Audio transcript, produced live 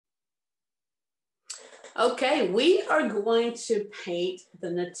Okay, we are going to paint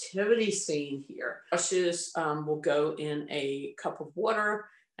the nativity scene here. Brushes will go in a cup of water,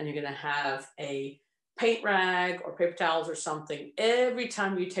 and you're going to have a paint rag or paper towels or something. Every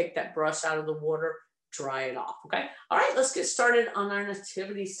time you take that brush out of the water, dry it off, okay? All right, let's get started on our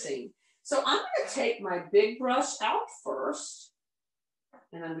nativity scene. So I'm going to take my big brush out first,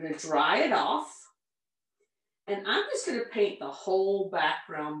 and I'm going to dry it off. And I'm just going to paint the whole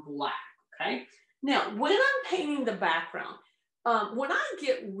background black, okay? Now, when I'm painting the background, when I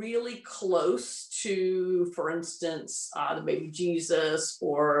get really close to, for instance, the baby Jesus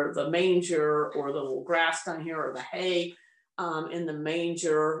or the manger or the little grass down here or the hay in the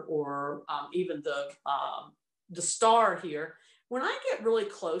manger or even the star here, when I get really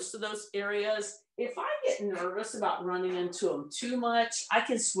close to those areas, if I get nervous about running into them too much, I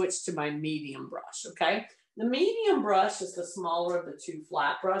can switch to my medium brush, okay? The medium brush is the smaller of the two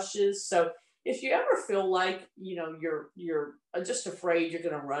flat brushes. So if you ever feel like, you're just afraid you're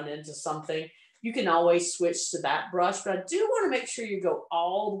going to run into something, you can always switch to that brush. But I do want to make sure you go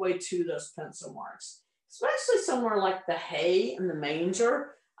all the way to those pencil marks, especially somewhere like the hay and the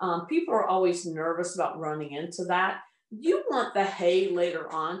manger. People are always nervous about running into that. You want the hay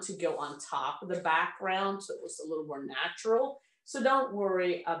later on to go on top of the background so it was a little more natural. So don't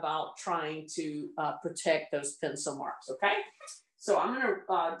worry about trying to protect those pencil marks, okay? So I'm going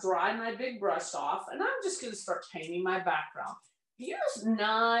to dry my big brush off, and I'm just going to start painting my background. Use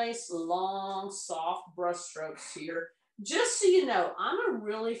nice, long, soft brush strokes here. Just so you know, I'm a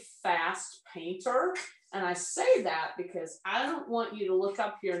really fast painter, and I say that because I don't want you to look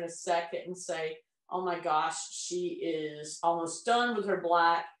up here in a second and say, oh my gosh, she is almost done with her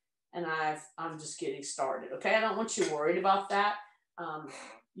black, and I'm just getting started, okay? I don't want you worried about that.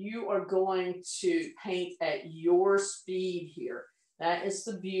 You are going to paint at your speed here. That is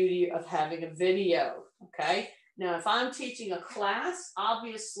the beauty of having a video, okay? Now, if I'm teaching a class,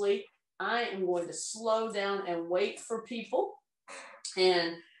 obviously, I am going to slow down and wait for people.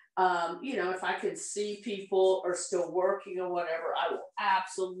 And, if I can see people are still working or whatever, I will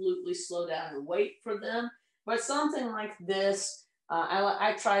absolutely slow down and wait for them. But something like this,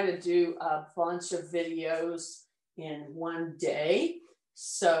 I try to do a bunch of videos in one day.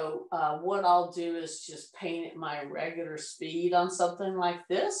 So what I'll do is just paint at my regular speed on something like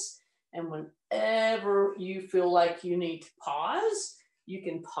this. And whenever you feel like you need to pause, you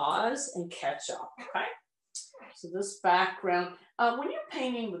can pause and catch up, okay? So this background, when you're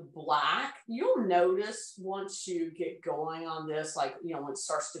painting with black, you'll notice once you get going on this, like, when it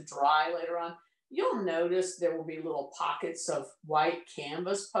starts to dry later on, you'll notice there will be little pockets of white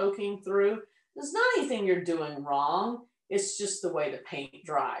canvas poking through. There's not anything you're doing wrong. It's just the way the paint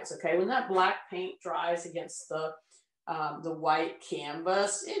dries, okay? When that black paint dries against the white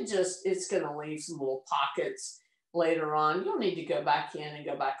canvas, it's going to leave some little pockets later on. You'll need to go back in and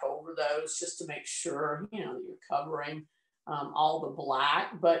go back over those just to make sure, you're covering all the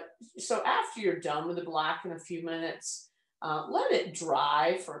black. But so after you're done with the black in a few minutes, let it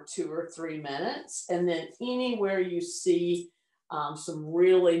dry for 2 or 3 minutes. And then anywhere you see some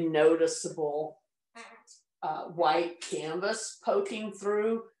really noticeable white canvas poking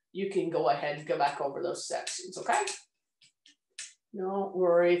through, you can go ahead and go back over those sections, okay? Don't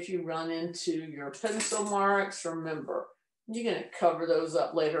worry if you run into your pencil marks. Remember, you're going to cover those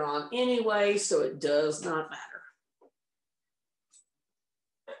up later on anyway, so it does not matter.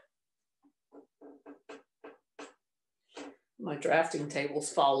 My drafting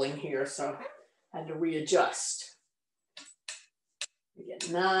table's falling here, so I had to readjust. We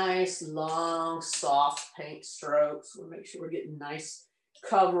get nice, long, soft paint strokes. We'll make sure we're getting nice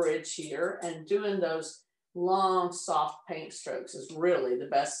coverage here, and doing those long, soft paint strokes is really the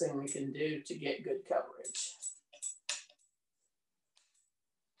best thing we can do to get good coverage.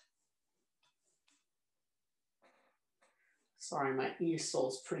 Sorry, my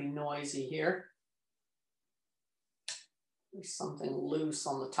easel's pretty noisy here. There's something loose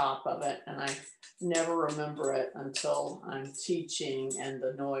on the top of it, and I never remember it until I'm teaching, and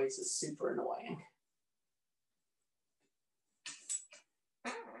the noise is super annoying.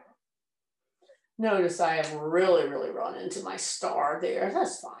 Notice I have really run into my star there.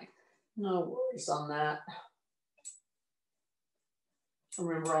 That's fine. No worries on that.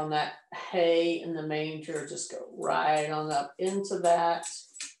 Remember, on that hay in the manger, just go right on up into that.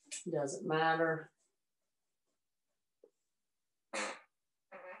 Doesn't matter.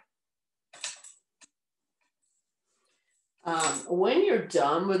 When you're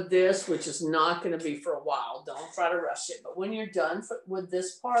done with this, which is not going to be for a while, don't try to rush it, but when you're done with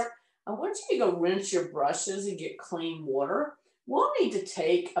this part, I want you to go rinse your brushes and get clean water. We'll need to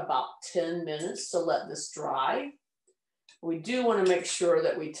take about 10 minutes to let this dry. We do want to make sure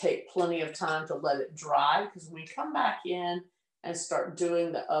that we take plenty of time to let it dry, because when we come back in and start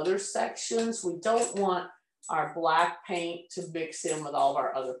doing the other sections, we don't want our black paint to mix in with all of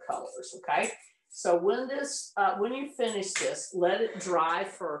our other colors, okay? So when you finish this, let it dry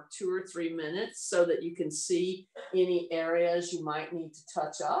for 2 or 3 minutes so that you can see any areas you might need to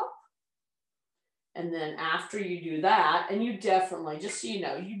touch up. And then after you do that, and you definitely, just so you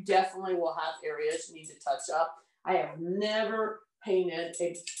know, you definitely will have areas you need to touch up. I have never painted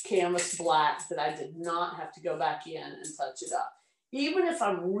a canvas black that I did not have to go back in and touch it up. Even if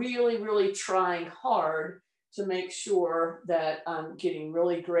I'm really, really trying hard to make sure that I'm getting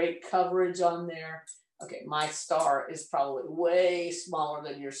really great coverage on there. Okay, my star is probably way smaller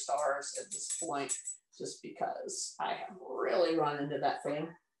than your stars at this point, just because I have really run into that thing.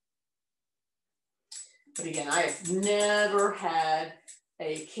 But again, I have never had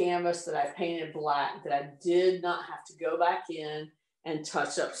a canvas that I painted black that I did not have to go back in and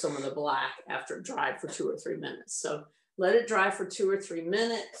touch up some of the black after it dried for 2 or 3 minutes. So let it dry for 2 or 3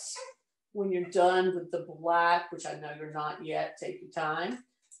 minutes. When you're done with the black, which I know you're not yet, take your time.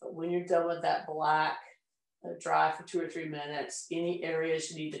 But when you're done with that black, let it dry for 2 or 3 minutes. Any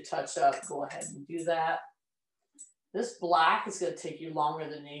areas you need to touch up, go ahead and do that. This black is going to take you longer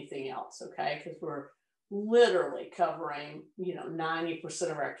than anything else, okay? Because we're literally covering,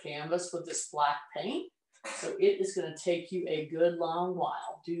 90% of our canvas with this black paint. So it is going to take you a good long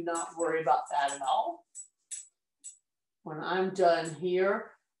while. Do not worry about that at all. When I'm done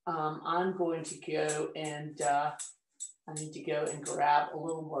here, I'm going to go and I need to go and grab a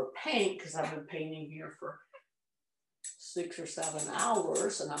little more paint, because I've been painting here for 6 or 7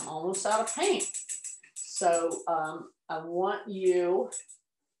 hours and I'm almost out of paint. So I want you,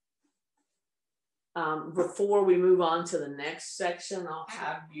 before we move on to the next section, I'll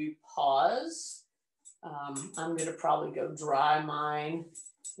have you pause. I'm going to probably go dry mine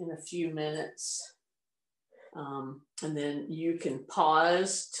in a few minutes. And then you can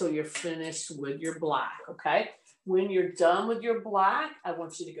pause till you're finished with your black, okay? When you're done with your black, I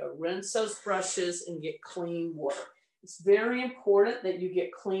want you to go rinse those brushes and get clean water. It's very important that you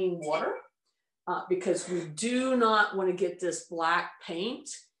get clean water because we do not want to get this black paint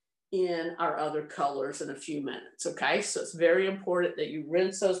in our other colors in a few minutes, okay? So it's very important that you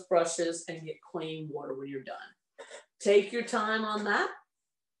rinse those brushes and get clean water when you're done. Take your time on that.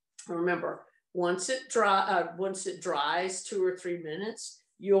 Remember, once it dries 2 or 3 minutes,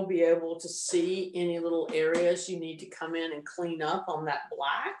 you'll be able to see any little areas you need to come in and clean up on that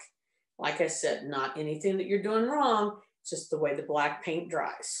black. Like I said, not anything that you're doing wrong, just the way the black paint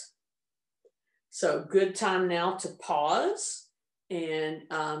dries. So good time now to pause and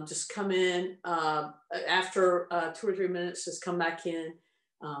just come in after 2 or 3 minutes, just come back in,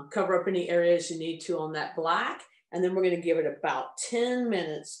 cover up any areas you need to on that black, and then we're going to give it about 10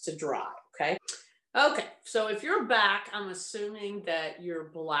 minutes to dry. Okay. Okay. So if you're back, I'm assuming that your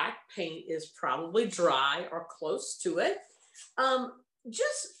black paint is probably dry or close to it.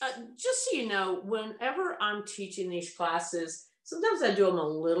 Just so you know, whenever I'm teaching these classes, sometimes I do them a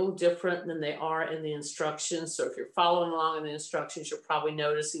little different than they are in the instructions. So if you're following along in the instructions, you're probably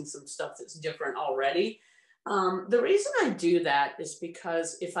noticing some stuff that's different already. The reason I do that is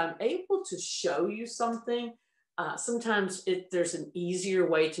because if I'm able to show you something, sometimes there's an easier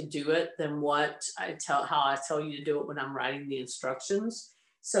way to do it than how I tell you to do it when I'm writing the instructions.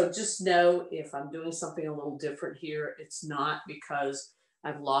 So just know if I'm doing something a little different here, it's not because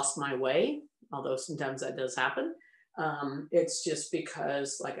I've lost my way, although sometimes that does happen. It's just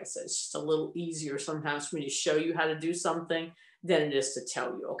because, like I said, it's just a little easier sometimes for me to show you how to do something than it is to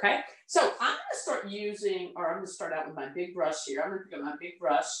tell you, okay? So I'm going to start out with my big brush here. I'm going to pick up my big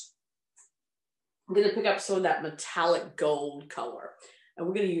brush. I'm going to pick up some of that metallic gold color. And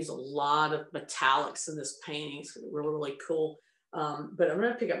we're going to use a lot of metallics in this painting. It's really, really cool. But I'm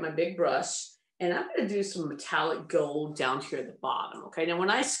going to pick up my big brush and I'm going to do some metallic gold down here at the bottom. Okay. Now, when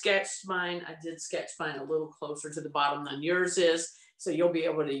I sketched mine, I did sketch mine a little closer to the bottom than yours is. So you'll be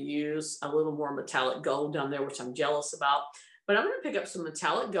able to use a little more metallic gold down there, which I'm jealous about. But I'm going to pick up some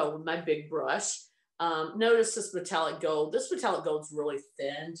metallic gold with my big brush. Notice this metallic gold. This metallic gold is really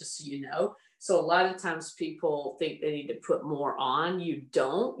thin, just so you know. So a lot of times people think they need to put more on. You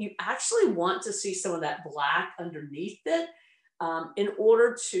don't. You actually want to see some of that black underneath it in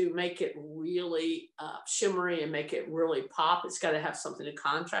order to make it really shimmery and make it really pop. It's got to have something to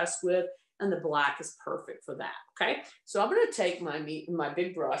contrast with, and the black is perfect for that, okay? So I'm going to take my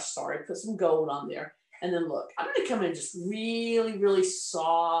big brush, put some gold on there, and then look, I'm going to come in just really, really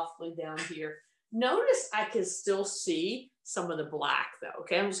softly down here. Notice I can still see some of the black though.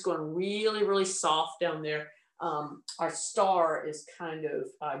 Okay, I'm just going really, really soft down there. Our star is kind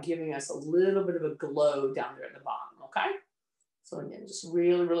of giving us a little bit of a glow down there at the bottom. Okay, so again, just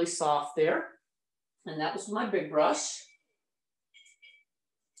really, really soft there. And that was my big brush.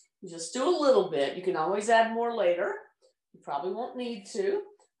 Just do a little bit. You can always add more later. You probably won't need to,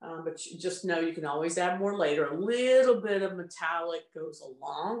 but you just know you can always add more later. A little bit of metallic goes a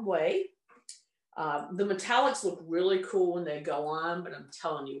long way. The metallics look really cool when they go on, but I'm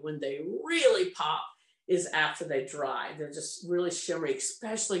telling you, when they really pop is after they dry. They're just really shimmery,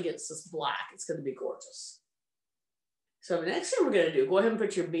 especially against this black. It's going to be gorgeous. So the next thing we're going to do, go ahead and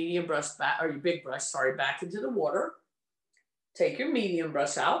put your medium brush back, or your big brush, sorry, back into the water. Take your medium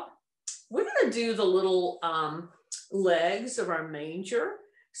brush out. We're going to do the little legs of our manger.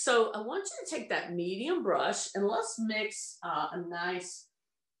 So I want you to take that medium brush and let's mix a nice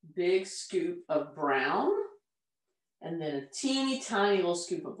big scoop of brown and then a teeny tiny little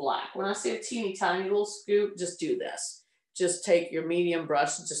scoop of black. When I say a teeny tiny little scoop, just do this. Just take your medium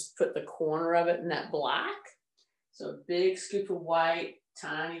brush and just put the corner of it in that black. So a big scoop of white,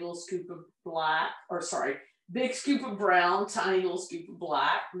 tiny little scoop of black, or sorry, big scoop of brown, tiny little scoop of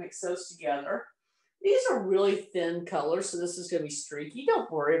black. Mix those together. These are really thin colors, so this is going to be streaky.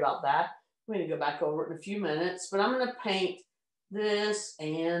 Don't worry about that. I'm going to go back over it in a few minutes, but I'm going to paint this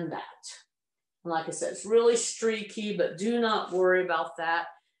and that. And like I said, it's really streaky, but do not worry about that.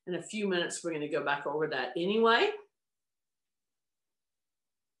 In a few minutes, we're going to go back over that anyway.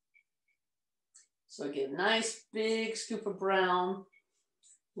 So again, nice big scoop of brown,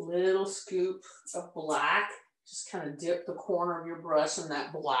 little scoop of black. Just kind of dip the corner of your brush in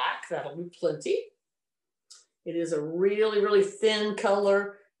that black. That'll be plenty. It is a really, really thin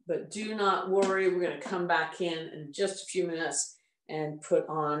color, but do not worry. We're going to come back in just a few minutes and put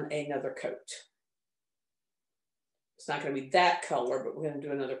on another coat. It's not going to be that color, but we're going to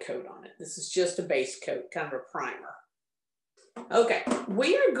do another coat on it. This is just a base coat, kind of a primer. Okay,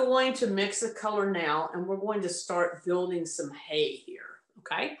 we are going to mix the color now, and we're going to start building some hay here,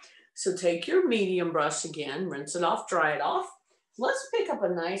 okay? So take your medium brush again, rinse it off, dry it off. Let's pick up a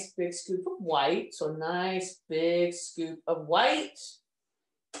nice big scoop of white. So a nice big scoop of white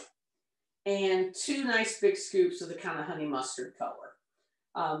and two nice big scoops of the kind of honey mustard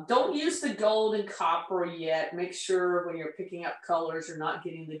color. Don't use the gold and copper yet. Make sure when you're picking up colors, you're not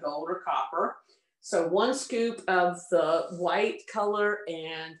getting the gold or copper. So one scoop of the white color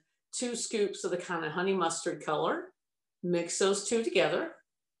and two scoops of the kind of honey mustard color. Mix those two together,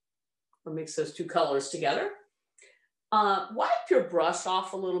 or mix those two colors together. Wipe your brush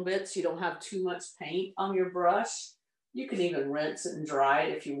off a little bit so you don't have too much paint on your brush. You can even rinse it and dry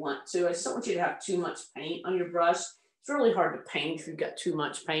it if you want to. I just don't want you to have too much paint on your brush. It's really hard to paint if you've got too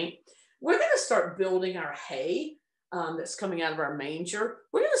much paint. We're going to start building our hay that's coming out of our manger.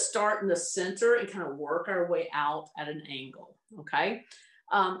 We're going to start in the center and kind of work our way out at an angle, okay?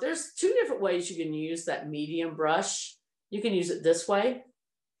 There's two different ways you can use that medium brush. You can use it this way,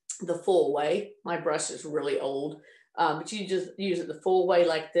 the full way. My brush is really old, but you just use it the full way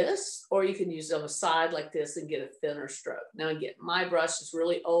like this, or you can use it on the side like this and get a thinner stroke. Now again, my brush is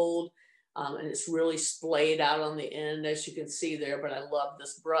really old and it's really splayed out on the end, as you can see there, but I love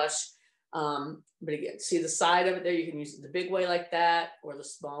this brush. But again, see the side of it there, you can use it the big way like that or the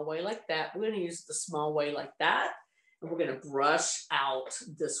small way like that. We're going to use the small way like that, and we're going to brush out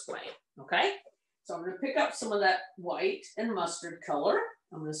this way, okay? So I'm going to pick up some of that white and mustard color.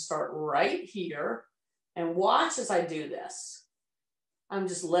 I'm going to start right here and watch as I do this. I'm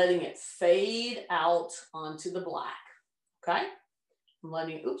just letting it fade out onto the black, okay? I'm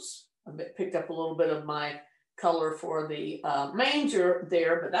letting, oops, I picked up a little bit of my color for the manger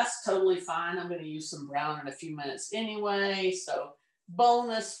there, but that's totally fine. I'm going to use some brown in a few minutes anyway, so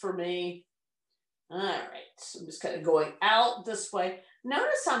bonus for me. All right, so I'm just kind of going out this way.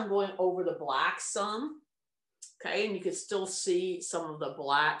 Notice I'm going over the black some, okay, and you can still see some of the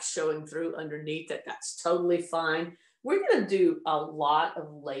black showing through underneath it. That's totally fine. We're going to do a lot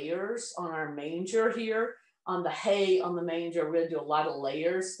of layers on our manger here. On the hay, on the manger, we're going to do a lot of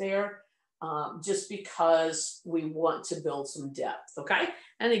layers there. Just because we want to build some depth, okay?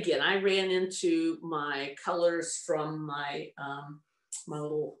 And again, I ran into my colors from my, my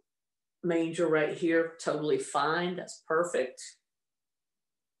little manger right here, totally fine, that's perfect.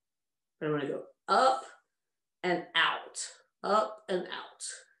 But I'm gonna go up and out, up and out.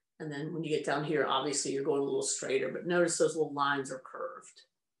 And then when you get down here, obviously you're going a little straighter, but notice those little lines are curved.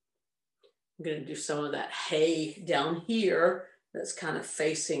 I'm gonna do some of that hay down here that's kind of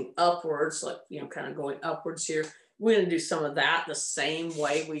facing upwards, like, you know, kind of going upwards here. We're going to do some of that the same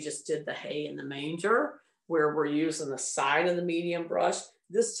way we just did the hay in the manger, where we're using the side of the medium brush.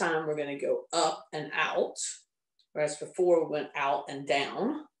 This time we're going to go up and out, whereas before we went out and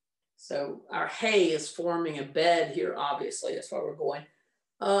down. So our hay is forming a bed here, obviously. That's why we're going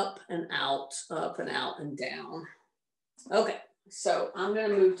up and out and down. Okay, so I'm going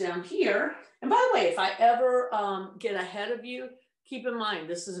to move down here. And by the way, if I ever get ahead of you, keep in mind,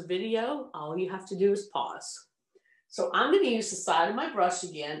 this is a video. All you have to do is pause. So I'm going to use the side of my brush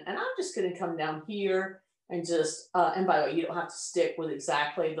again, and I'm just going to come down here and just, and by the way, you don't have to stick with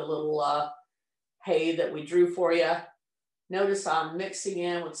exactly the little hay that we drew for you. Notice I'm mixing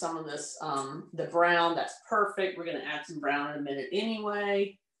in with some of this, the brown. That's perfect. We're going to add some brown in a minute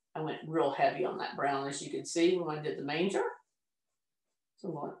anyway. I went real heavy on that brown, as you can see, when I did the manger. So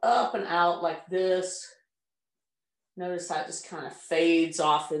I'm going up and out like this. Notice how it just kind of fades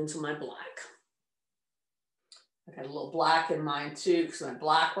off into my black. I got a little black in mine too, because my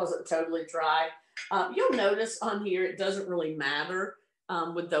black wasn't totally dry. You'll notice on here, it doesn't really matter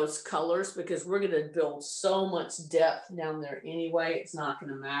with those colors, because we're going to build so much depth down there anyway. It's not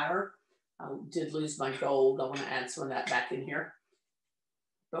going to matter. I did lose my gold. I want to add some of that back in here.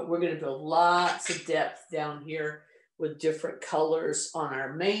 But we're going to build lots of depth down here with different colors on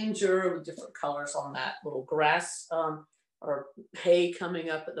our manger, with different colors on that little grass or hay coming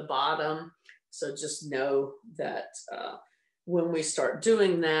up at the bottom. So just know that when we start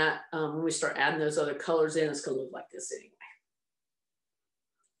doing that, when we start adding those other colors in, it's going to look like this anyway.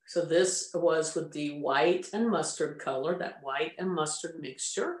 So this was with the white and mustard color, that white and mustard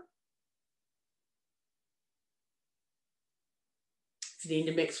mixture. If you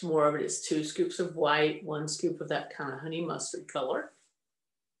need to mix more of it, it's 2 scoops of white, 1 scoop of that kind of honey mustard color.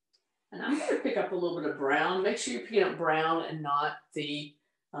 And I'm going to pick up a little bit of brown. Make sure you're picking up brown and not the,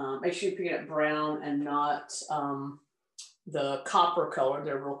 the copper color.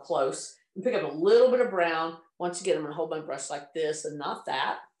 They're real close. And pick up a little bit of brown. Once again, I'm going to hold my brush like this and not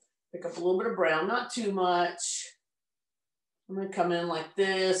that. Pick up a little bit of brown, not too much. I'm going to come in like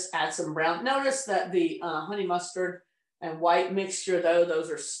this, add some brown. Notice that the honey mustard and white mixture, though, those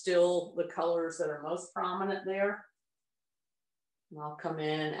are still the colors that are most prominent there. And I'll come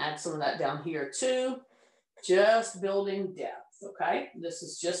in, add some of that down here too. Just building depth, okay? This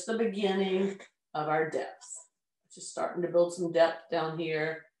is just the beginning of our depth. Just starting to build some depth down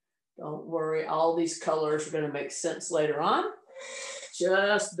here. Don't worry, all these colors are going to make sense later on.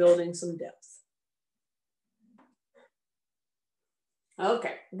 Just building some depth.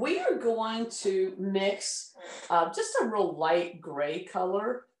 Okay, we are going to mix just a real light gray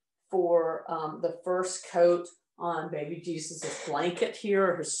color for the first coat on baby Jesus's blanket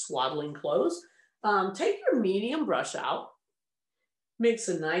here, or his swaddling clothes. Take your medium brush out, mix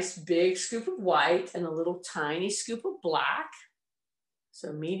a nice big scoop of white and a little tiny scoop of black.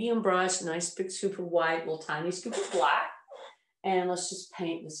 So medium brush, nice big scoop of white, little tiny scoop of black. And let's just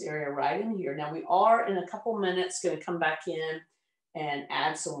paint this area right in here. Now we are in a couple minutes going to come back in and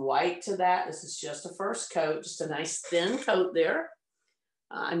add some white to that. This is just a first coat, just a nice thin coat there.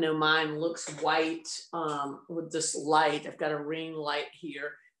 I know mine looks white with this light. I've got a ring light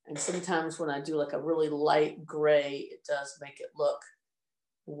here. And sometimes when I do like a really light gray, it does make it look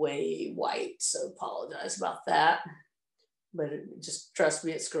way white. So apologize about that. But just trust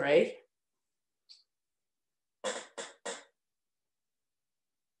me, it's gray.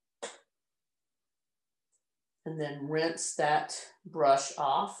 And then rinse that brush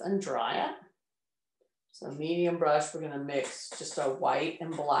off and dry it. So medium brush, we're going to mix just a white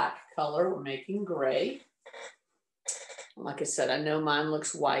and black color. We're making gray. Like I said, I know mine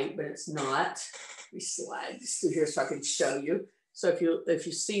looks white, but it's not. Let me slide this through here so I can show you. So if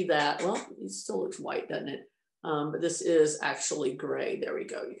you see that, well, it still looks white, doesn't it? But this is actually gray. There we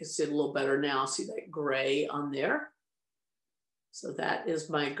go. You can see it a little better now. See that gray on there? So that is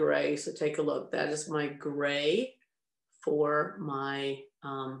my gray. So take a look. That is my gray for my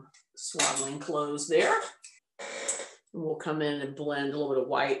swaddling clothes there. And we'll come in and blend a little bit of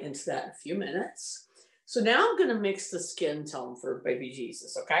white into that in a few minutes. So now I'm going to mix the skin tone for baby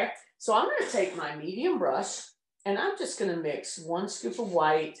Jesus, okay? So I'm going to take my medium brush and I'm just going to mix 1 scoop of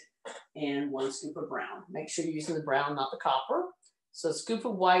white and 1 scoop of brown. Make sure you're using the brown, not the copper. So a scoop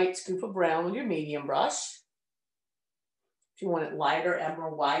of white, scoop of brown with your medium brush. If you want it lighter, add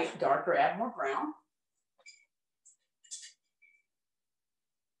more white, darker, add more brown.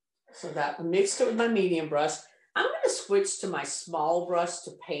 So that I mixed it with my medium brush. I'm going to switch to my small brush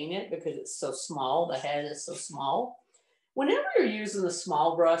to paint it because it's so small. The head is so small. Whenever you're using the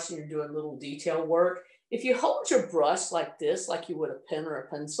small brush and you're doing little detail work, if you hold your brush like this, like you would a pen or a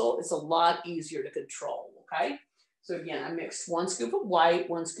pencil, it's a lot easier to control, okay? So again, I mixed 1 scoop of white,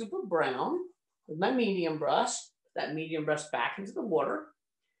 1 scoop of brown. with my medium brush, that medium brush back into the water.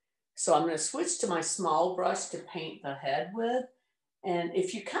 So I'm going to switch to my small brush to paint the head with. And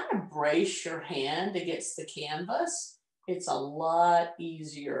if you kind of brace your hand against the canvas, it's a lot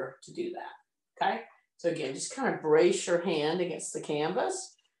easier to do that, okay? So again, just kind of brace your hand against the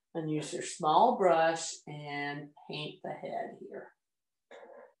canvas and use your small brush and paint the head here.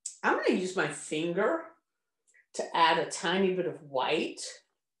 I'm going to use my finger to add a tiny bit of white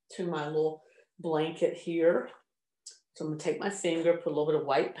to my little blanket here. So I'm going to take my finger, put a little bit of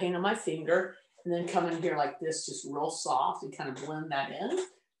white paint on my finger, and then come in here like this, just real soft, and kind of blend that in,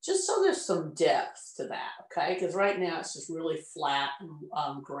 just so there's some depth to that, okay? Because right now it's just really flat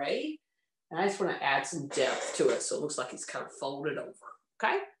and gray, and I just want to add some depth to it so it looks like it's kind of folded over,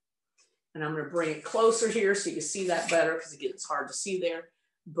 okay? And I'm going to bring it closer here so you can see that better, because again, it's hard to see there,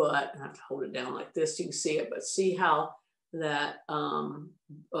 but I have to hold it down like this so you can see it, but see how that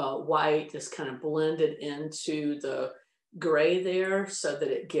white is kind of blended into the gray there, so that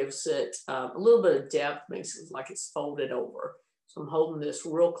it gives it a little bit of depth, makes it like it's folded over. So I'm holding this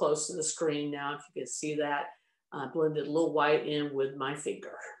real close to the screen now. If you can see that, I blended a little white in with my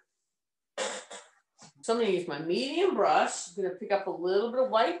finger. So I'm going to use my medium brush. I'm going to pick up a little bit of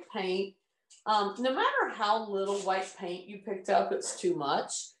white paint. No matter how little white paint you picked up, it's too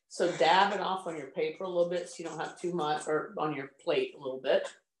much. So dab it off on your paper a little bit so you don't have too much, or on your plate a little bit.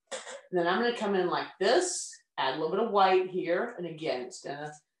 And then I'm going to come in like this. Add a little bit of white here. And again, it's going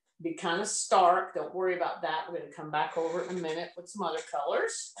to be kind of stark. Don't worry about that. We're going to come back over in a minute with some other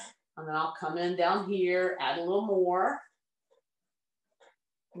colors. And then I'll come in down here, add a little more.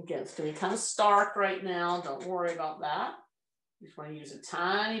 Again, it's going to be kind of stark right now. Don't worry about that. Just want to use a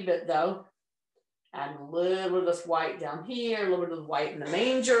tiny bit though. Add a little bit of this white down here, a little bit of white in the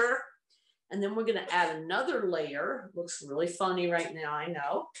manger. And then we're going to add another layer. Looks really funny right now, I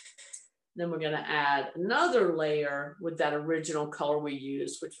know. Then we're going to add another layer with that original color we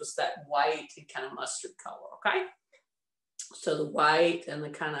used, which was that white and kind of mustard color, okay? So the white and the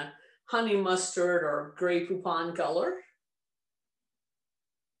kind of honey mustard or gray poupon color.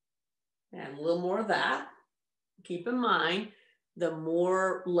 And a little more of that. Keep in mind, the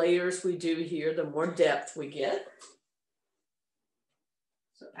more layers we do here, the more depth we get.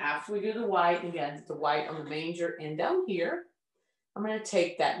 So after we do the white, again, the white on the manger and down here, I'm going to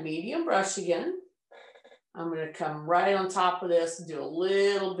take that medium brush again. I'm going to come right on top of this and do a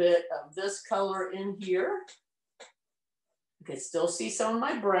little bit of this color in here. You can still see some of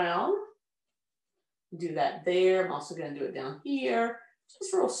my brown. Do that there. I'm also going to do it down here.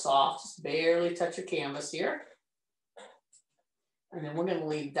 Just real soft, just barely touch your canvas here. And then we're going to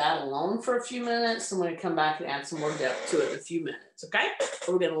leave that alone for a few minutes. I'm going to come back and add some more depth to it in a few minutes, okay?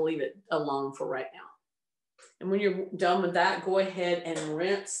 We're going to leave it alone for right now. And when you're done with that, go ahead and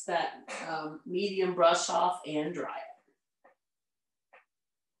rinse that medium brush off and dry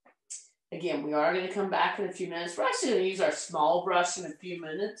it. Again, we are going to come back in a few minutes. We're actually going to use our small brush in a few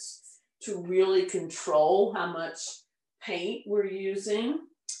minutes to really control how much paint we're using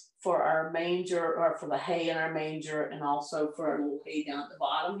for our manger, or for the hay in our manger, and also for our little hay down at the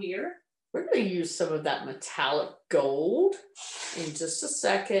bottom here. We're going to use some of that metallic gold in just a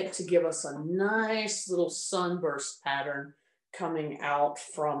second to give us a nice little sunburst pattern coming out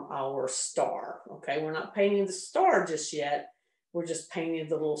from our star. Okay, we're not painting the star just yet. We're just painting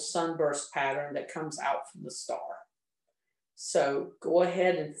the little sunburst pattern that comes out from the star. So go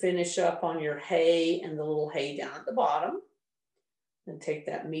ahead and finish up on your hay and the little hay down at the bottom. And take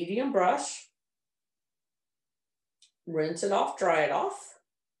that medium brush, rinse it off, dry it off.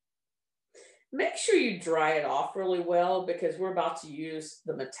 Make sure you dry it off really well, because we're about to use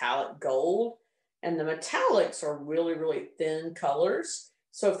the metallic gold, and the metallics are really, really thin colors.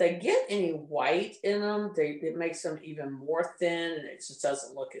 So if they get any white in them, it makes them even more thin, and it just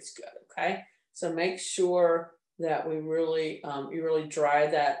doesn't look as good, okay? So make sure that we really, you really dry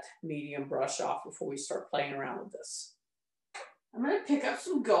that medium brush off before we start playing around with this. I'm going to pick up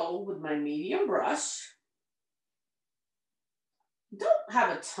some gold with my medium brush. Don't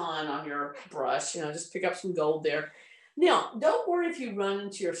have a ton on your brush, just pick up some gold there. Now, don't worry if you run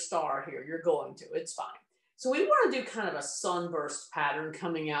into your star here. You're going to, it's fine. So we want to do kind of a sunburst pattern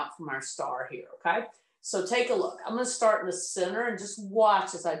coming out from our star here, okay? So take a look. I'm going to start in the center and just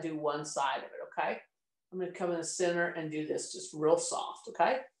watch as I do one side of it, okay? I'm going to come in the center and do this just real soft,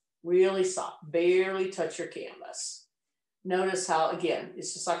 okay? Really soft, barely touch your canvas. Notice how, again,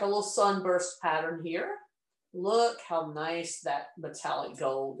 it's just like a little sunburst pattern here. Look how nice that metallic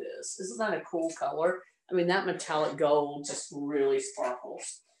gold is. Isn't that a cool color? I mean, that metallic gold just really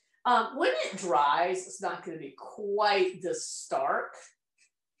sparkles. When it dries, it's not going to be quite this stark.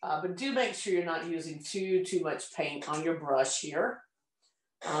 But do make sure you're not using too much paint on your brush here.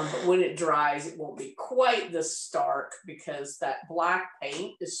 But when it dries, it won't be quite this stark because that black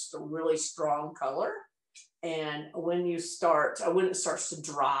paint is a really strong color. And when it starts to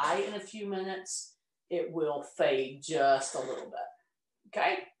dry in a few minutes, it will fade just a little bit.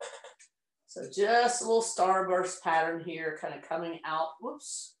 Okay. So just a little starburst pattern here, kind of coming out.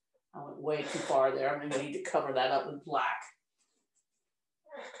 Whoops, I went way too far there. I'm going to need to cover that up with black.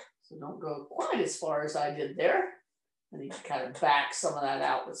 So don't go quite as far as I did there. I need to kind of back some of that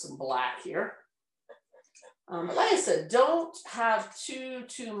out with some black here. Like I said, don't have too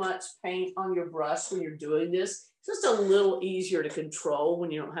much paint on your brush when you're doing this. It's just a little easier to control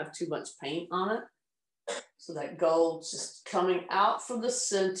when you don't have too much paint on it. So that gold's just coming out from the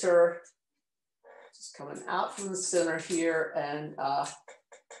center. Just coming out from the center here, and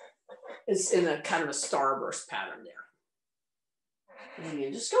it's in a kind of a starburst pattern there. And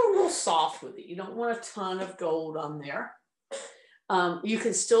again, just go real soft with it. You don't want a ton of gold on there. You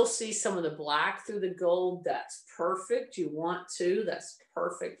can still see some of the black through the gold. That's perfect. You want to, that's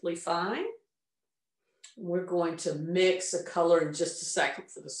perfectly fine. We're going to mix a color in just a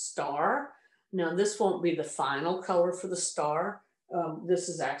second for the star. Now, this won't be the final color for the star. This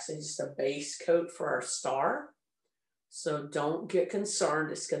is actually just a base coat for our star. So don't get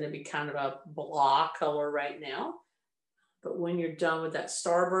concerned. It's going to be kind of a blah color right now. But when you're done with that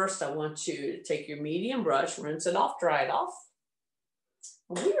starburst, I want you to take your medium brush, rinse it off, dry it off.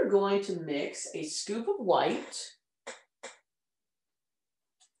 And we are going to mix a scoop of white.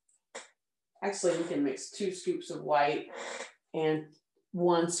 Actually, we can mix 2 scoops of white and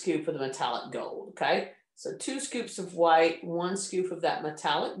 1 scoop of the metallic gold, okay? So 2 scoops of white, 1 scoop of that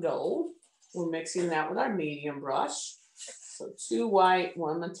metallic gold. We're mixing that with our medium brush. So 2 white,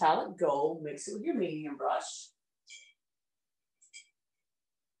 1 metallic gold, mix it with your medium brush.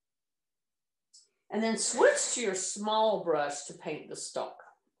 And then switch to your small brush to paint the star,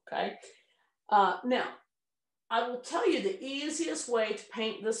 okay? Now, I will tell you the easiest way to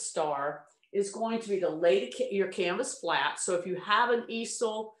paint the star is going to be to lay your canvas flat. So if you have an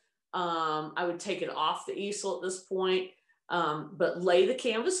easel, I would take it off the easel at this point, but lay the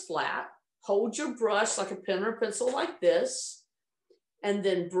canvas flat, hold your brush like a pen or pencil like this, and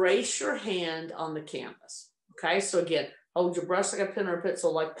then brace your hand on the canvas, okay? So again, hold your brush like a pen or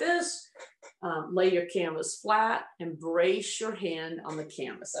pencil like this, lay your canvas flat, and brace your hand on the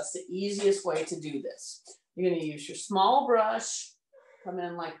canvas. That's the easiest way to do this. You're going to use your small brush, come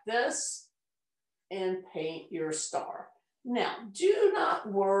in like this, and paint your star. Now, do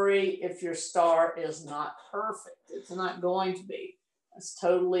not worry if your star is not perfect. It's not going to be. That's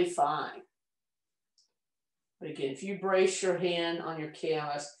totally fine. But again, if you brace your hand on your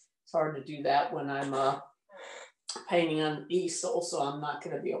canvas, it's hard to do that when I'm painting on an easel, so I'm not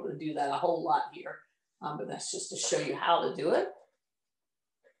going to be able to do that a whole lot here. But that's just to show you how to do it.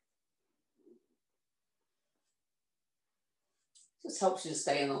 Just helps you to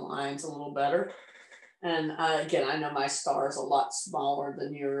stay in the lines a little better. And again, I know my star is a lot smaller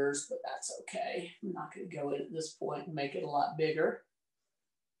than yours, but that's okay. I'm not going to go in at this point and make it a lot bigger.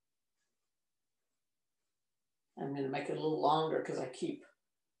 I'm going to make it a little longer because I keep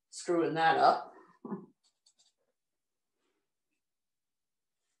screwing that up.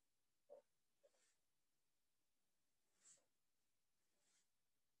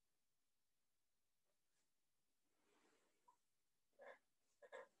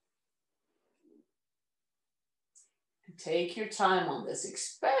 Take your time on this,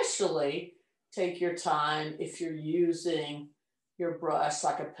 especially take your time if you're using your brush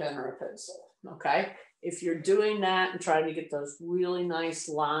like a pen or a pencil, okay? If you're doing that and trying to get those really nice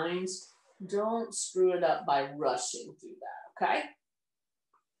lines, don't screw it up by rushing through that, okay?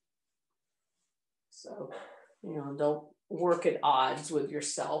 So, you know, don't work at odds with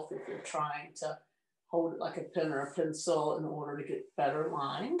yourself if you're trying to hold it like a pen or a pencil in order to get better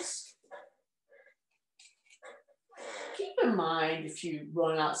lines. Keep in mind, if you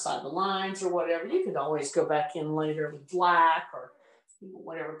run outside the lines or whatever, you can always go back in later with black or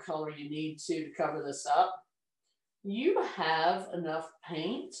whatever color you need to cover this up. You have enough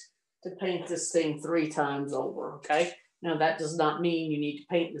paint to paint this thing 3 times over, okay? Now, that does not mean you need to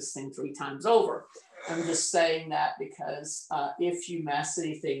paint this thing 3 times over. I'm just saying that because if you mess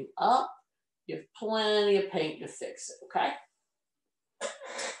anything up, you have plenty of paint to fix it, okay?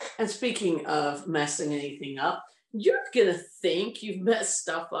 And speaking of messing anything up, you're gonna think you've messed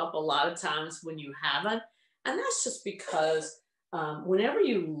stuff up a lot of times when you haven't. And that's just because whenever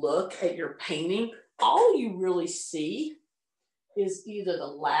you look at your painting, all you really see is either the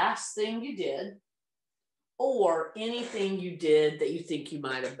last thing you did or anything you did that you think you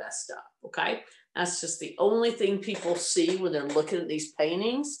might have messed up, okay? That's just the only thing people see when they're looking at these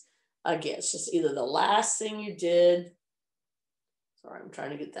paintings. Again, it's just either the last thing you did. Sorry, I'm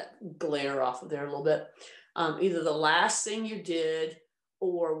trying to get that glare off of there a little bit. Either the last thing you did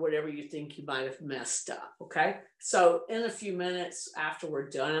or whatever you think you might have messed up, okay? So in a few minutes after we're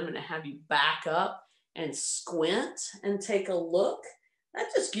done, I'm gonna have you back up and squint and take a look. That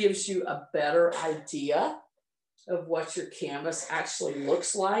just gives you a better idea of what your canvas actually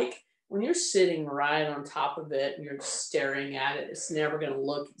looks like. When you're sitting right on top of it and you're just staring at it, it's never gonna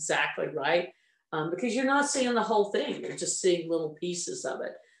look exactly right because you're not seeing the whole thing. You're just seeing little pieces of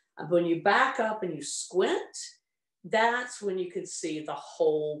it. When you back up and you squint, that's when you can see the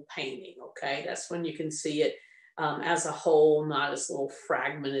whole painting, okay? That's when you can see it as a whole, not as little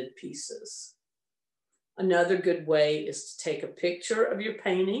fragmented pieces. Another good way is to take a picture of your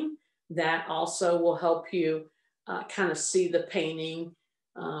painting. That also will help you kind of see the painting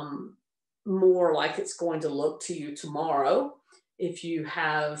more like it's going to look to you tomorrow. If you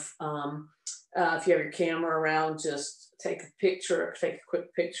have your camera around, just take a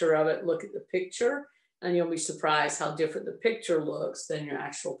quick picture of it, look at the picture, and you'll be surprised how different the picture looks than your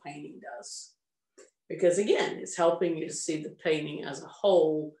actual painting does. Because again, it's helping you to see the painting as a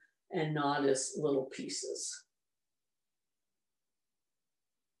whole and not as little pieces.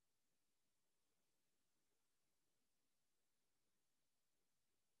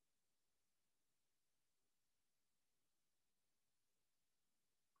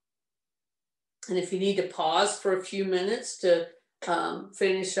 And if you need to pause for a few minutes to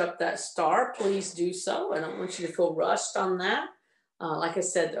finish up that star, please do so. I don't want you to feel rushed on that. Like I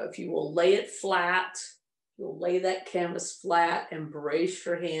said, though, if you will lay it flat, you'll lay that canvas flat and brace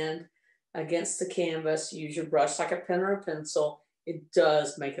your hand against the canvas, use your brush like a pen or a pencil, it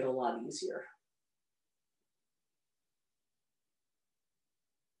does make it a lot easier.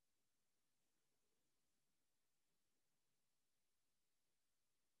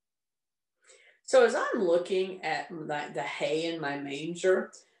 So as I'm looking at the hay in my manger,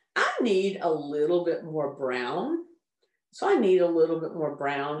 I need a little bit more brown. So I need a little bit more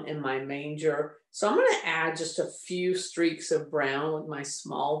brown in my manger. So I'm going to add just a few streaks of brown with my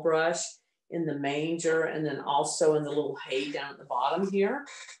small brush in the manger and then also in the little hay down at the bottom here.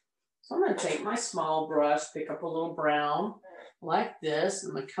 So I'm going to take my small brush, pick up a little brown like this.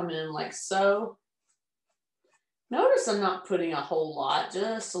 I'm going to come in like so. Notice I'm not putting a whole lot,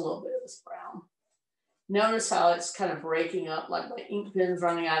 just a little bit of this brown. Notice how it's kind of breaking up like my ink pen's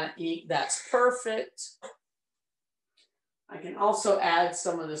running out of ink. That's perfect. I can also add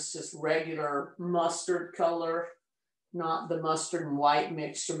some of this just regular mustard color, not the mustard and white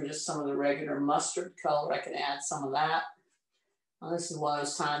mixture, but just some of the regular mustard color. I can add some of that. Well, this is one of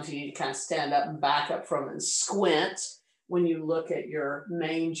those times you need to kind of stand up and back up from it and squint when you look at your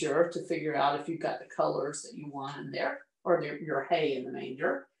manger to figure out if you've got the colors that you want in there or your hay in the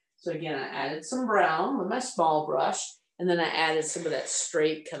manger. So again, I added some brown with my small brush, and then I added some of that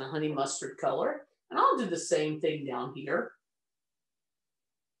straight kind of honey mustard color. And I'll do the same thing down here.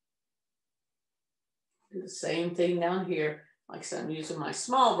 Do the same thing down here. Like I said, I'm using my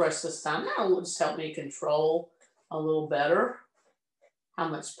small brush this time. That will just help me control a little better how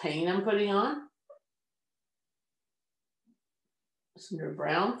much paint I'm putting on. Some new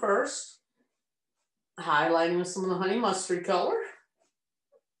brown first. Highlighting with some of the honey mustard color.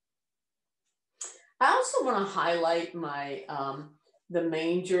 I also want to highlight my the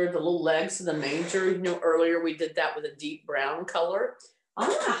manger, the little legs of the manger. You know, earlier we did that with a deep brown color. I'm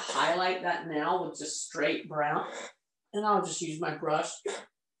going to highlight that now with just straight brown. And I'll just use my brush.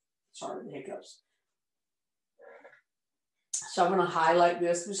 Sorry, the hiccups. So I'm going to highlight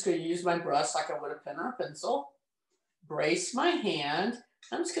this. I'm just going to use my brush like I would a pen or a pencil. Brace my hand.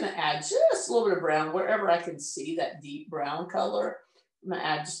 I'm just going to add just a little bit of brown wherever I can see that deep brown color. I'm going to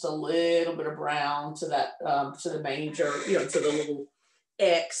add just a little bit of brown to that, to the manger, you know, to the little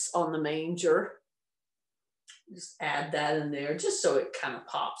X on the manger. Just add that in there just so it kind of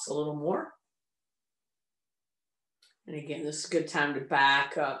pops a little more. And again, this is a good time to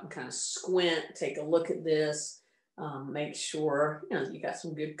back up and kind of squint, take a look at this, make sure, you know, you got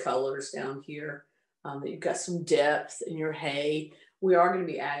some good colors down here, that you've got some depth in your hay. We are going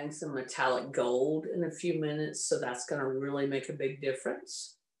to be adding some metallic gold in a few minutes, so that's going to really make a big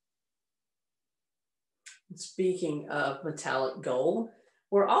difference. And speaking of metallic gold,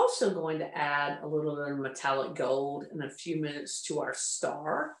 we're also going to add a little bit of metallic gold in a few minutes to our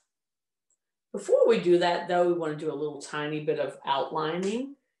star. Before we do that, though, we want to do a little tiny bit of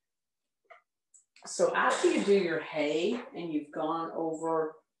outlining. So after you do your hay and you've gone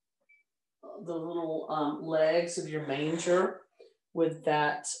over the little legs of your manger with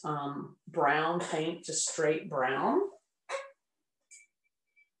that brown paint, just straight brown.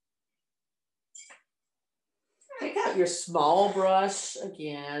 Take out your small brush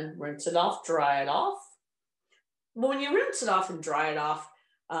again, rinse it off, dry it off. When you rinse it off and dry it off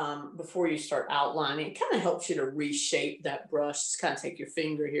before you start outlining, it kind of helps you to reshape that brush. Just kind of take your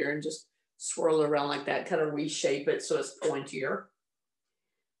finger here and just swirl it around like that, kind of reshape it so it's pointier.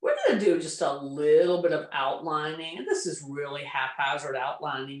 We're going to do just a little bit of outlining, and this is really haphazard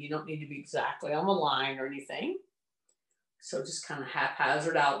outlining. You don't need to be exactly on the line or anything. So just kind of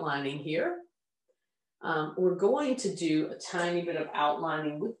haphazard outlining here. We're going to do a tiny bit of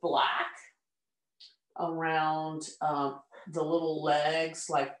outlining with black around the little legs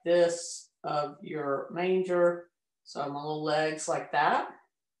like this of your manger. So my little legs like that.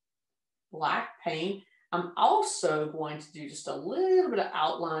 Black paint. I'm also going to do just a little bit of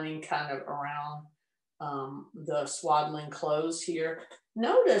outlining kind of around the swaddling clothes here.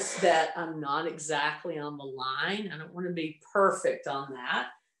 Notice that I'm not exactly on the line. I don't want to be perfect on that.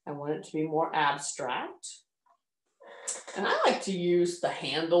 I want it to be more abstract. And I like to use the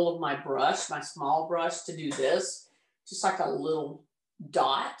handle of my brush, my small brush, to do this, just like a little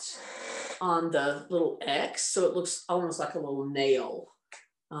dot on the little X. So it looks almost like a little nail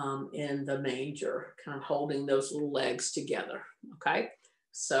in the manger, kind of holding those little legs together, okay?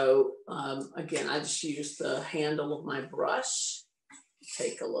 So again, I just use the handle of my brush.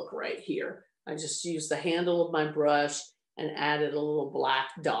 Take a look right here. I just use the handle of my brush and added a little black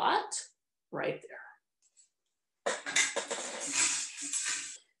dot right there.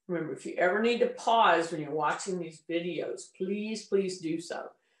 Remember, if you ever need to pause when you're watching these videos, please, please do so.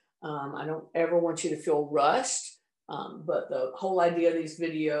 I don't ever want you to feel rushed. But the whole idea of these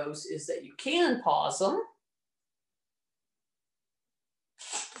videos is that you can pause them.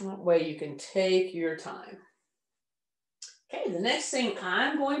 That way you can take your time. Okay, the next thing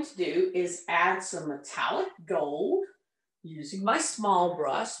I'm going to do is add some metallic gold using my small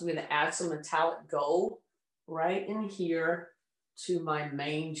brush. I'm going to add some metallic gold right in here to my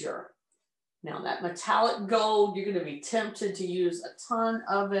manger. Now that metallic gold, you're going to be tempted to use a ton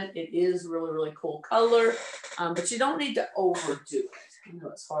of it. It is really, really cool color, but you don't need to overdo it. I know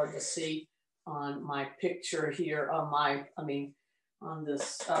it's hard to see on my picture here, on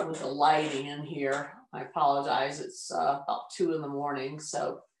this, with the lighting in here. I apologize, it's about 2 in the morning,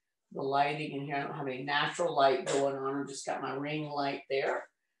 so the lighting in here, I don't have any natural light going on. I've just got my ring light there.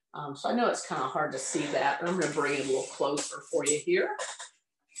 So I know it's kind of hard to see that, but I'm going to bring it a little closer for you here.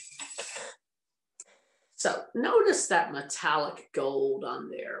 So notice that metallic gold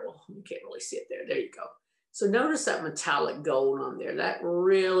on there. Well, you can't really see it there. There you go. So notice that metallic gold on there. That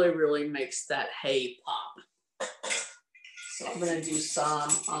really, really makes that hay pop. So I'm going to do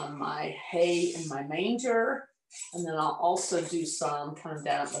some on my hay in my manger. And then I'll also do some kind of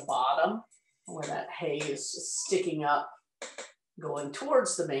down at the bottom where that hay is just sticking up, going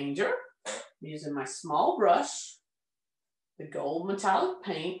towards the manger. I'm using my small brush, the gold metallic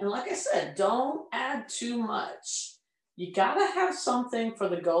paint. And like I said, don't add too much. You gotta have something for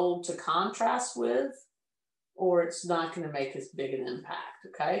the gold to contrast with, or it's not gonna make as big an impact,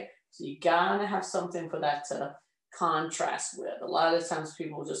 okay? So you gotta have something for that to contrast with. A lot of times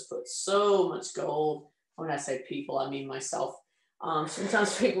people just put so much gold. When I say people, I mean myself.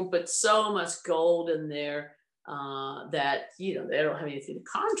 Sometimes people put so much gold in there that they don't have anything to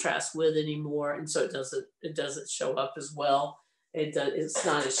contrast with anymore, and so it doesn't show up as well. It's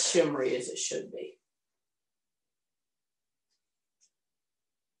not as shimmery as it should be.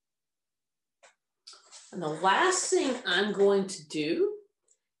 And the last thing I'm going to do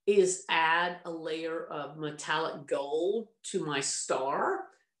is add a layer of metallic gold to my star.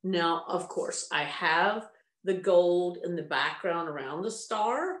 Now, of course, I have the gold in the background around the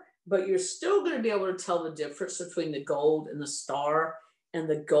star, but you're still going to be able to tell the difference between the gold and the star and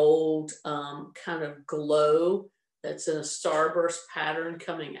the gold kind of glow that's in a starburst pattern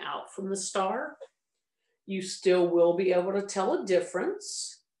coming out from the star. You still will be able to tell a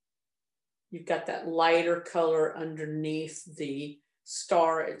difference. You've got that lighter color underneath the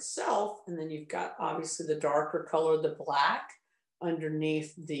star itself, and then you've got obviously the darker color, the black,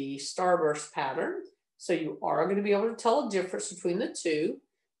 underneath the starburst pattern. So you are going to be able to tell a difference between the two.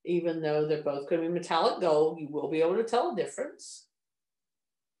 Even though they're both going to be metallic gold, you will be able to tell a difference.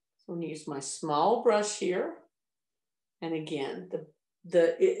 So I'm going to use my small brush here. And again,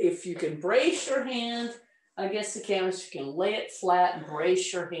 if you can brace your hand against the canvas, you can lay it flat and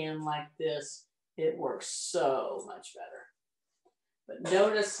brace your hand like this. It works so much better. But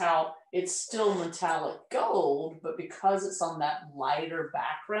notice how it's still metallic gold, but because it's on that lighter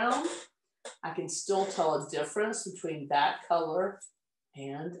background, I can still tell a difference between that color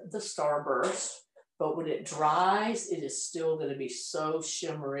and the starburst. But when it dries, it is still going to be so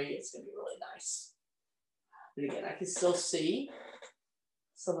shimmery. It's going to be really nice. But again, I can still see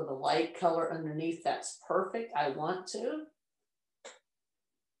some of the light color underneath. That's perfect. I want to.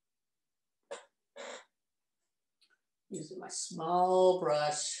 Using my small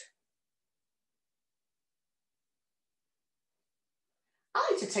brush. I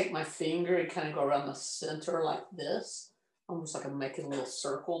like to take my finger and kind of go around the center like this. Almost like I'm making a little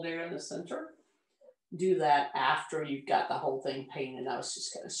circle there in the center. Do that after you've got the whole thing painted. I was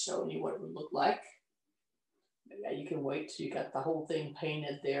just kind of showing you what it would look like. Maybe you can wait till you got the whole thing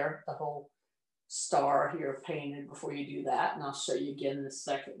painted there, the whole star here painted before you do that. And I'll show you again in a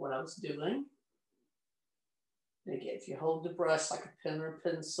second what I was doing. And again, if you hold the brush like a pen or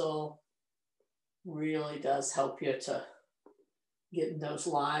pencil, really does help you to get those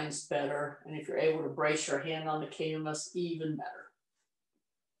lines better. And if you're able to brace your hand on the canvas, even better.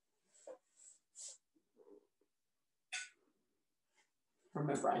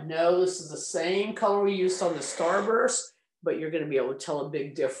 Remember, I know this is the same color we used on the starburst, but you're going to be able to tell a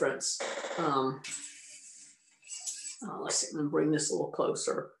big difference. Let's see, I'm going to bring this a little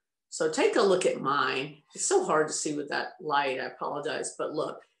closer. So take a look at mine. It's so hard to see with that light. I apologize, but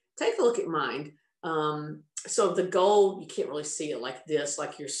look, take a look at mine. So the gold, you can't really see it like this,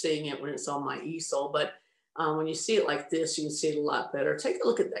 like you're seeing it when it's on my easel, but when you see it like this, you can see it a lot better. Take a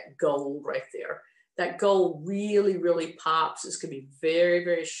look at that gold right there. That gold really, really pops. It's going to be very,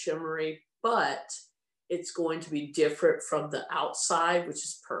 very shimmery, but it's going to be different from the outside, which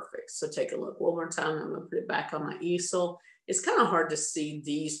is perfect. So take a look one more time. I'm going to put it back on my easel. It's kind of hard to see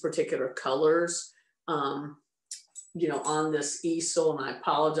these particular colors, you know, on this easel, and I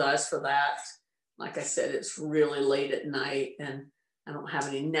apologize for that. Like I said, it's really late at night and I don't have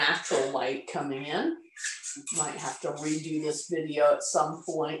any natural light coming in. Might have to redo this video at some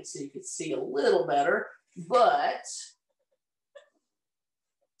point so you can see a little better, but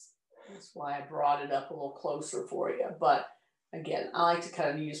that's why I brought it up a little closer for you. But again, I like to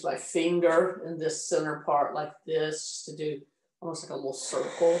kind of use my finger in this center part like this to do almost like a little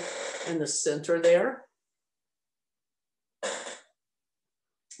circle in the center there.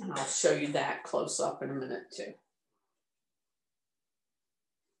 And I'll show you that close up in a minute too.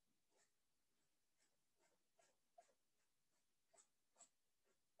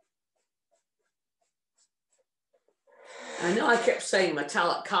 I know I kept saying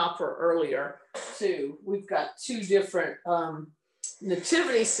metallic copper earlier too. We've got two different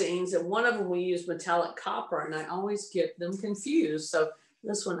nativity scenes, and one of them we use metallic copper, and I always get them confused. So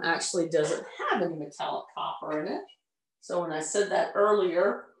this one actually doesn't have any metallic copper in it. So when I said that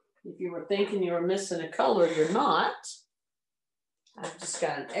earlier, if you were thinking you were missing a color, you're not. I've just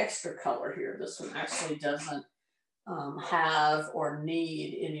got an extra color here. This one actually doesn't have or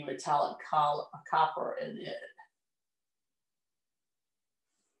need any metallic copper in it.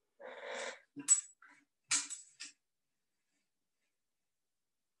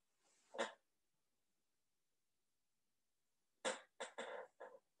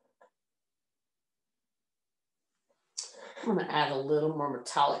 I'm going to add a little more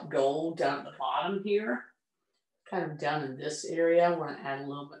metallic gold down at the bottom here, kind of down in this area. I want to add a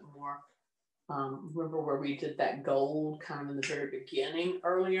little bit more. Remember where we did that gold kind of in the very beginning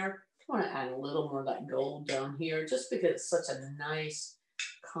earlier? I want to add a little more of that gold down here just because it's such a nice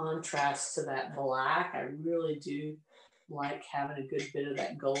contrast to that black. I really do like having a good bit of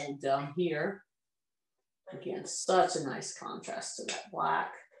that gold down here. Again, such a nice contrast to that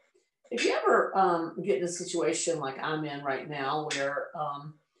black. If you ever get in a situation like I'm in right now where,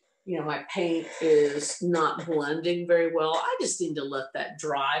 you know, my paint is not blending very well, I just need to let that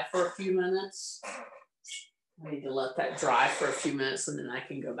dry for a few minutes. I need to let that dry for a few minutes and then I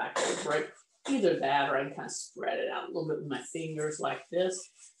can go back over it. Either that or I can kind of spread it out a little bit with my fingers like this.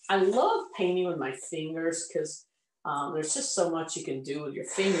 I love painting with my fingers because there's just so much you can do with your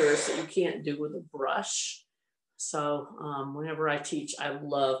fingers that you can't do with a brush. So whenever I teach, I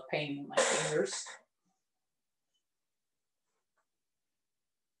love painting with my fingers.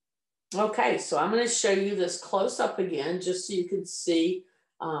 Okay, so I'm going to show you this close up again, just so you can see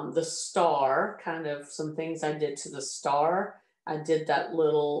the star, kind of some things I did to the star. I did that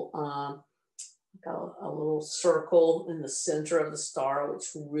little, a little circle in the center of the star, which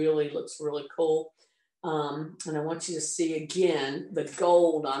really looks really cool. And I want you to see again the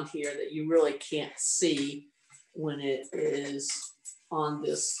gold on here that you really can't see when it is on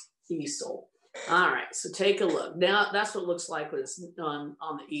this easel. All right, so take a look. Now that's what it looks like when it's on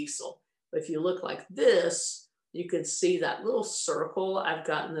the easel. But if you look like this, you can see that little circle I've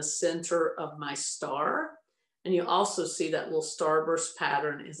got in the center of my star. And you also see that little starburst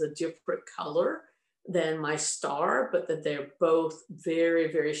pattern is a different color than my star, but that they're both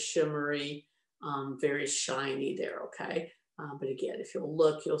very, very shimmery, very shiny there, okay? But again, if you'll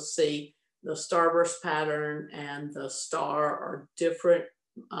look, you'll see the starburst pattern and the star are different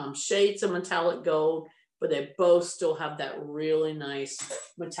shades of metallic gold, but they both still have that really nice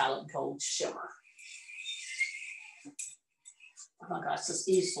metallic gold shimmer. Oh my gosh, this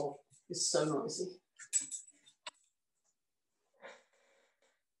easel is so noisy.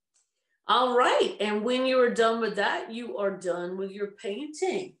 All right, and when you are done with that, you are done with your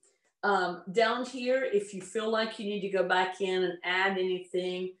painting. Down here, if you feel like you need to go back in and add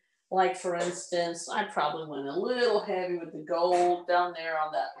anything, like for instance, I probably went a little heavy with the gold down there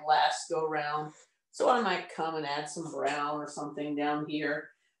on that last go round. So I might come and add some brown or something down here.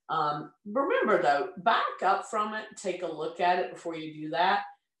 Remember though, back up from it, take a look at it before you do that.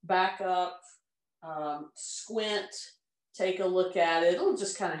 Back up, squint, take a look at it. It'll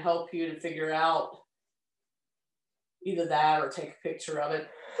just kind of help you to figure out either that or take a picture of it.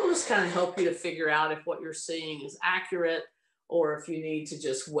 It'll just kind of help you to figure out if what you're seeing is accurate or if you need to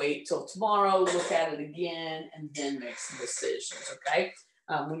just wait till tomorrow, look at it again, and then make some decisions, okay?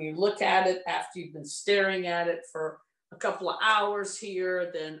 When you look at it after you've been staring at it for a couple of hours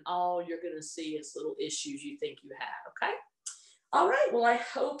here, then all you're gonna see is little issues you think you had, okay? All right, well, I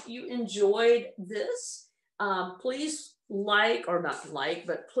hope you enjoyed this. Please like, or not like,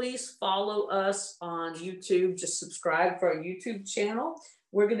 but please follow us on YouTube. Just subscribe for our YouTube channel.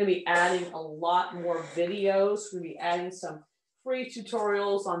 We're going to be adding a lot more videos. We'll be adding some free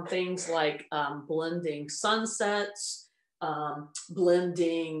tutorials on things like blending sunsets,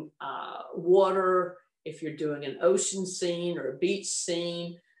 blending water if you're doing an ocean scene or a beach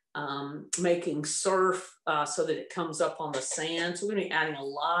scene, making surf so that it comes up on the sand. So we're going to be adding a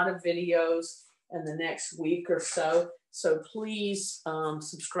lot of videos in the next week or so. So please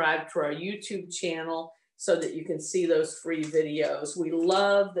subscribe to our YouTube channel so that you can see those free videos. We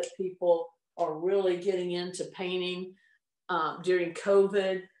love that people are really getting into painting during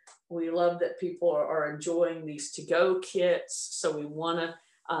COVID. We love that people are enjoying these to-go kits. So we want to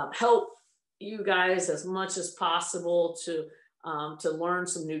help you guys as much as possible to learn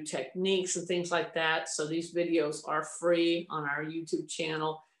some new techniques and things like that. So these videos are free on our YouTube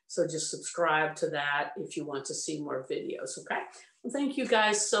channel. So just subscribe to that if you want to see more videos, okay? Well, thank you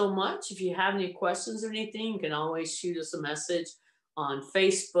guys so much. If you have any questions or anything, you can always shoot us a message on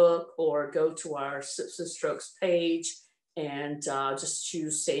Facebook or go to our Sips and Strokes page and just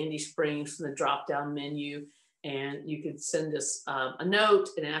choose Sandy Springs from the drop-down menu. And you can send us a note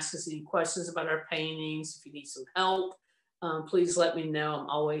and ask us any questions about our paintings. If you need some help, please let me know. I'm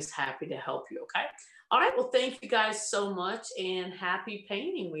always happy to help you, okay? All right, well, thank you guys so much and happy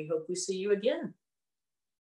painting. We hope we see you again.